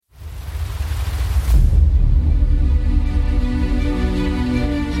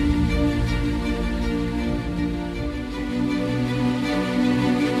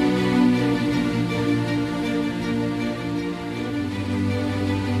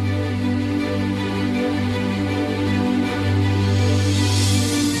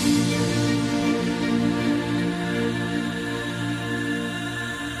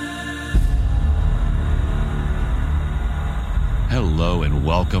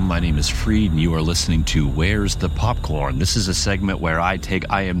welcome. My name is Freed, and you are listening to Where's the Popcorn? This is a segment where I take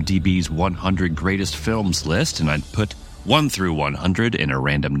IMDb's 100 greatest films list, and I put 1 through 100 in a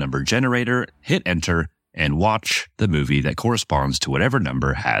random number generator, hit enter, and watch the movie that corresponds to whatever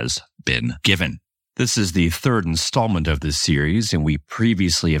number has been given. This is the third installment of this series, and we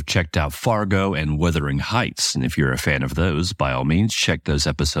previously have checked out Fargo and Wuthering Heights. And if you're a fan of those, by all means, check those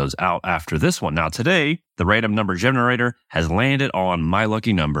episodes out after this one. Now, today, the random number generator has landed on my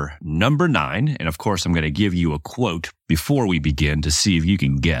lucky number, number 9. And of course, I'm going to give you a quote before we begin to see if you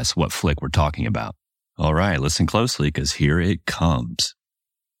can guess what flick we're talking about. All right, listen closely, because here it comes.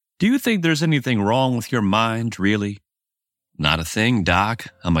 Do you think there's anything wrong with your mind, really? Not a thing, Doc.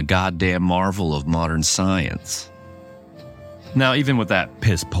 I'm a goddamn marvel of modern science. Now, even with that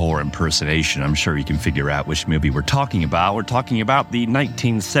piss-poor impersonation, I'm sure you can figure out which movie we're talking about. We're talking about the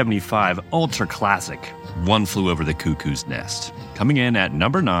 1975 ultra-classic One Flew Over the Cuckoo's Nest, coming in at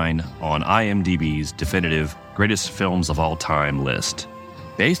number 9 on IMDb's definitive greatest films of all time list.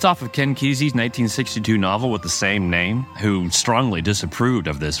 Based off of Ken Kesey's 1962 novel with the same name, who strongly disapproved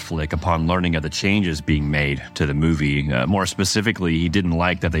of this flick upon learning of the changes being made to the movie. More specifically, he didn't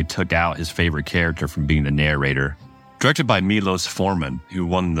like that they took out his favorite character from being the narrator. Directed by Milos Forman, who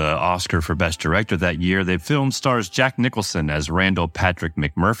won the Oscar for Best Director that year, the film stars Jack Nicholson as Randall Patrick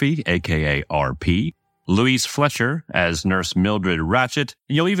McMurphy, a.k.a. RP, Louise Fletcher as Nurse Mildred Ratchet,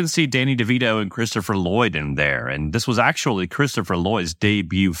 and you'll even see Danny DeVito and Christopher Lloyd in there, and this was actually Christopher Lloyd's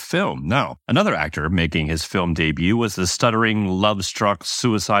debut film. Now, another actor making his film debut was the stuttering, love-struck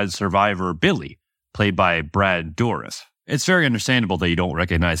suicide survivor Billy, played by Brad Dourif. It's very understandable that you don't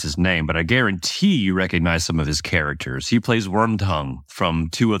recognize his name, but I guarantee you recognize some of his characters. He plays Wormtongue from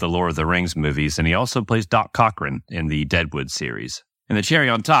 2 of the Lord of the Rings movies, and he also plays Doc Cochran in the Deadwood series. And the cherry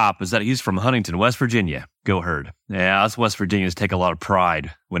on top is that he's from Huntington, West Virginia. Go Herd. Yeah, us West Virginians take a lot of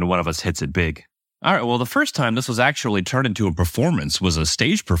pride when one of us hits it big. All right, well, the first time this was actually turned into a performance was a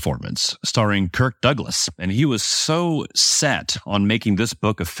stage performance starring Kirk Douglas. And he was so set on making this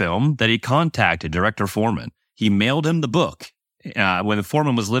book a film that he contacted director Foreman. He mailed him the book when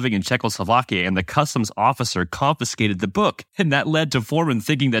Foreman was living in Czechoslovakia, and the customs officer confiscated the book. And that led to Foreman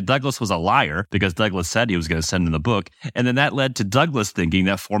thinking that Douglas was a liar because Douglas said he was going to send him the book. And then that led to Douglas thinking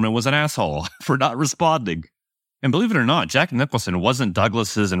that Foreman was an asshole for not responding. And believe it or not, Jack Nicholson wasn't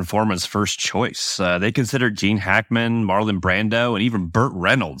Douglas's and Foreman's first choice. They considered Gene Hackman, Marlon Brando, and even Burt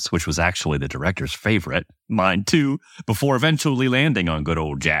Reynolds, which was actually the director's favorite, mine too, before eventually landing on good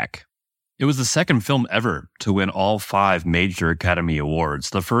old Jack. It was the second film ever to win all 5 major Academy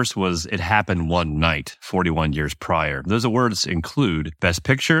Awards. The first was It Happened One Night, 41 years prior. Those awards include Best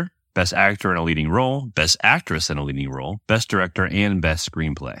Picture, Best Actor in a Leading Role, Best Actress in a Leading Role, Best Director, and Best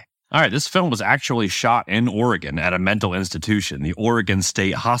Screenplay. All right, this film was actually shot in Oregon at a mental institution, the Oregon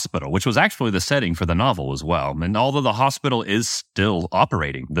State Hospital, which was actually the setting for the novel as well. And although the hospital is still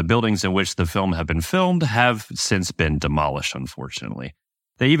operating, the buildings in which the film have been filmed have since been demolished, unfortunately.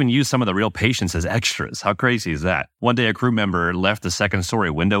 They even used some of the real patients as extras. How crazy is that? One day, a crew member left the second-story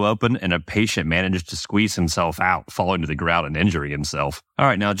window open, and a patient managed to squeeze himself out, falling to the ground and injuring himself. All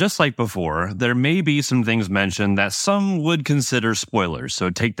right, now, just like before, there may be some things mentioned that some would consider spoilers, so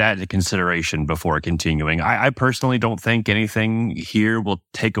take that into consideration before continuing. I personally don't think anything here will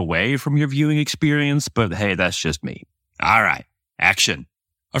take away from your viewing experience, but hey, that's just me. All right, action.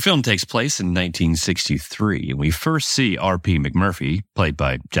 Our film takes place in 1963, and we first see R.P. McMurphy, played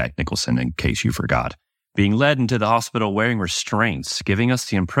by Jack Nicholson, in case you forgot, being led into the hospital wearing restraints, giving us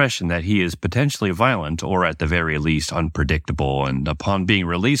the impression that he is potentially violent or at the very least unpredictable, and upon being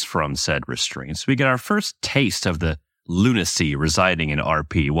released from said restraints, we get our first taste of the lunacy residing in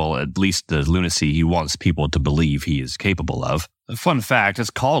R.P., well, at least the lunacy he wants people to believe he is capable of. A fun fact, it's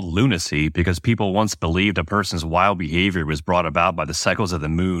called lunacy because people once believed a person's wild behavior was brought about by the cycles of the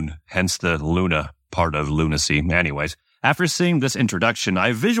moon, hence the Luna part of lunacy. Anyways, after seeing this introduction,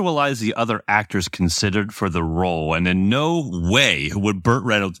 I visualized the other actors considered for the role, and in no way would Burt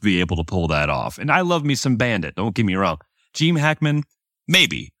Reynolds be able to pull that off. And I love me some Bandit, don't get me wrong. Gene Hackman,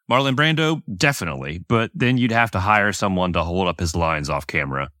 maybe. Marlon Brando, definitely. But then you'd have to hire someone to hold up his lines off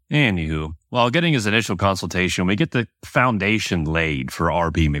camera. Anywho, while getting his initial consultation, we get the foundation laid for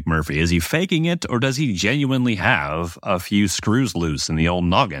R.P. McMurphy. Is he faking it, or does he genuinely have a few screws loose in the old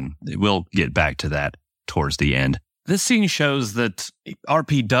noggin? We'll get back to that towards the end. This scene shows that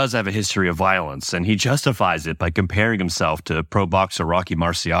RP does have a history of violence, and he justifies it by comparing himself to pro boxer Rocky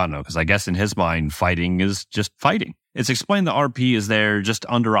Marciano, because I guess in his mind, fighting is just fighting. It's explained that RP is there just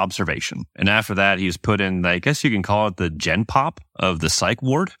under observation. And after that, he's put in, I guess you can call it the gen pop of the psych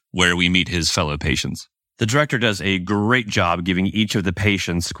ward, where we meet his fellow patients. The director does a great job giving each of the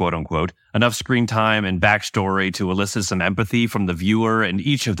patients, quote-unquote, enough screen time and backstory to elicit some empathy from the viewer, and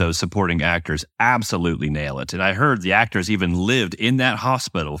each of those supporting actors absolutely nail it. And I heard the actors even lived in that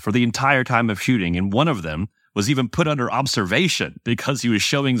hospital for the entire time of shooting, and one of them was even put under observation because he was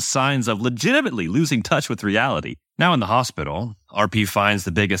showing signs of legitimately losing touch with reality. Now in the hospital, RP finds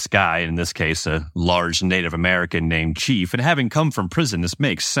the biggest guy, in this case a large Native American named Chief, and having come from prison, this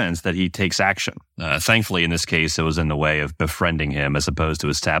makes sense that he takes action. Thankfully, in this case, it was in the way of befriending him as opposed to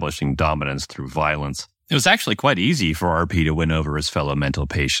establishing dominance through violence. It was actually quite easy for RP to win over his fellow mental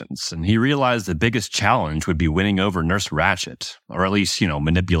patients, and he realized the biggest challenge would be winning over Nurse Ratched, or at least,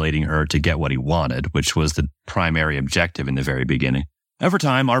 manipulating her to get what he wanted, which was the primary objective in the very beginning. Over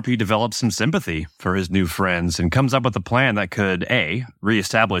time, RP develops some sympathy for his new friends and comes up with a plan that could, A,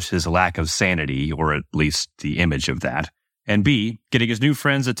 reestablish his lack of sanity, or at least the image of that, and B, getting his new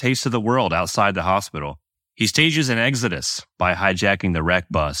friends a taste of the world outside the hospital. He stages an exodus by hijacking the wreck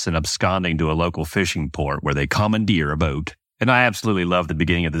bus and absconding to a local fishing port where they commandeer a boat. And I absolutely love the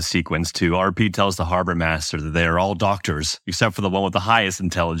beginning of this sequence, too. RP tells the harbor master that they are all doctors, except for the one with the highest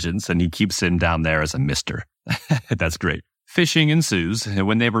intelligence, and he keeps him down there as a mister. That's great. Fishing ensues, and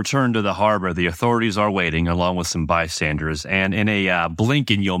when they return to the harbor, the authorities are waiting, along with some bystanders, and in a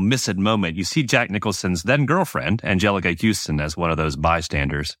blink-and-you'll-miss-it moment, you see Jack Nicholson's then-girlfriend, Angelica Houston, as one of those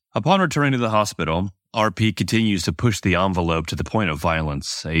bystanders. Upon returning to the hospital, RP continues to push the envelope to the point of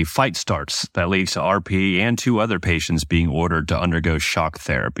violence. A fight starts that leads to RP and 2 other patients being ordered to undergo shock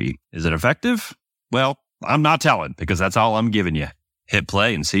therapy. Is it effective? Well, I'm not telling, because that's all I'm giving you. Hit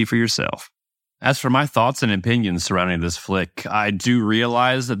play and see for yourself. As for my thoughts and opinions surrounding this flick, I do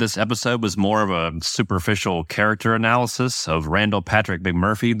realize that this episode was more of a superficial character analysis of Randall Patrick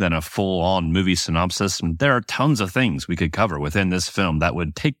McMurphy than a full-on movie synopsis, and there are tons of things we could cover within this film that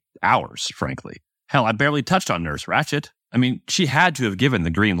would take hours, frankly. Hell, I barely touched on Nurse Ratched. I mean, she had to have given the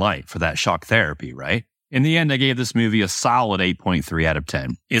green light for that shock therapy, right? In the end, I gave this movie a solid 8.3 out of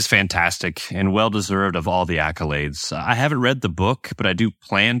 10. It's fantastic and well-deserved of all the accolades. I haven't read the book, but I do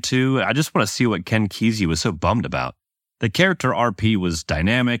plan to. I just want to see what Ken Kesey was so bummed about. The character RP was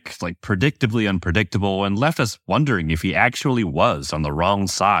dynamic, predictably unpredictable, and left us wondering if he actually was on the wrong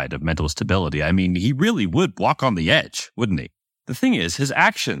side of mental stability. I mean, he really would walk on the edge, wouldn't he? The thing is, his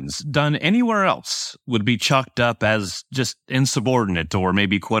actions done anywhere else would be chalked up as just insubordinate or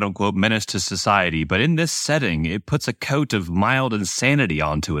maybe quote-unquote menace to society, but in this setting, it puts a coat of mild insanity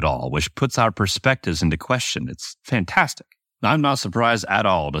onto it all, which puts our perspectives into question. It's fantastic. I'm not surprised at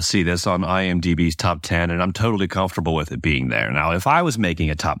all to see this on IMDb's top 10, and I'm totally comfortable with it being there. Now, if I was making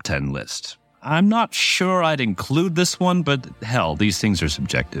a top 10 list, I'm not sure I'd include this one, but hell, these things are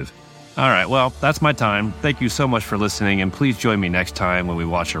subjective. All right, well, that's my time. Thank you so much for listening, and please join me next time when we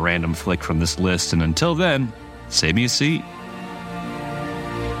watch a random flick from this list. And until then, save me a seat.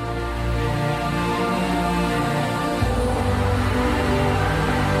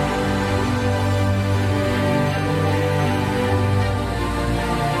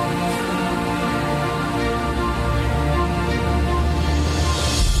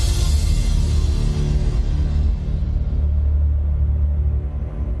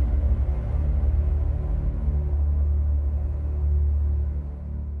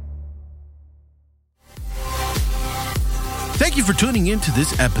 Thank you for tuning in to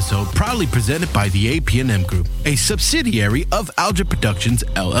this episode, proudly presented by the APNM Group, a subsidiary of Alger Productions,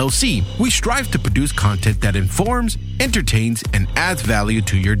 LLC. We strive to produce content that informs, entertains, and adds value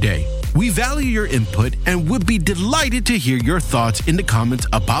to your day. We value your input and would be delighted to hear your thoughts in the comments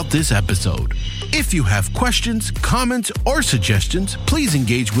about this episode. If you have questions, comments, or suggestions, please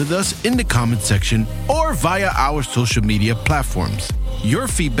engage with us in the comment section or via our social media platforms. Your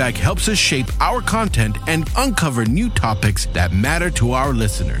feedback helps us shape our content and uncover new topics that matter to our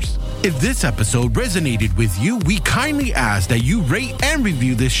listeners. If this episode resonated with you, we kindly ask that you rate and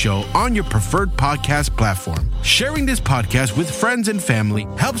review this show on your preferred podcast platform. Sharing this podcast with friends and family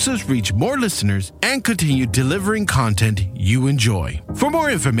helps us reach more listeners and continue delivering content you enjoy. For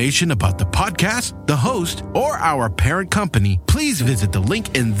more information about the podcast, the host, or our parent company, please visit the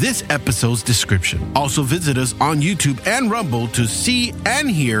link in this episode's description. Also visit us on YouTube and Rumble to see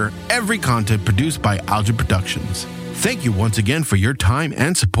and hear every content produced by Alger Productions. Thank you once again for your time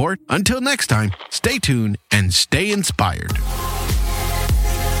and support. Until next time, stay tuned and stay inspired.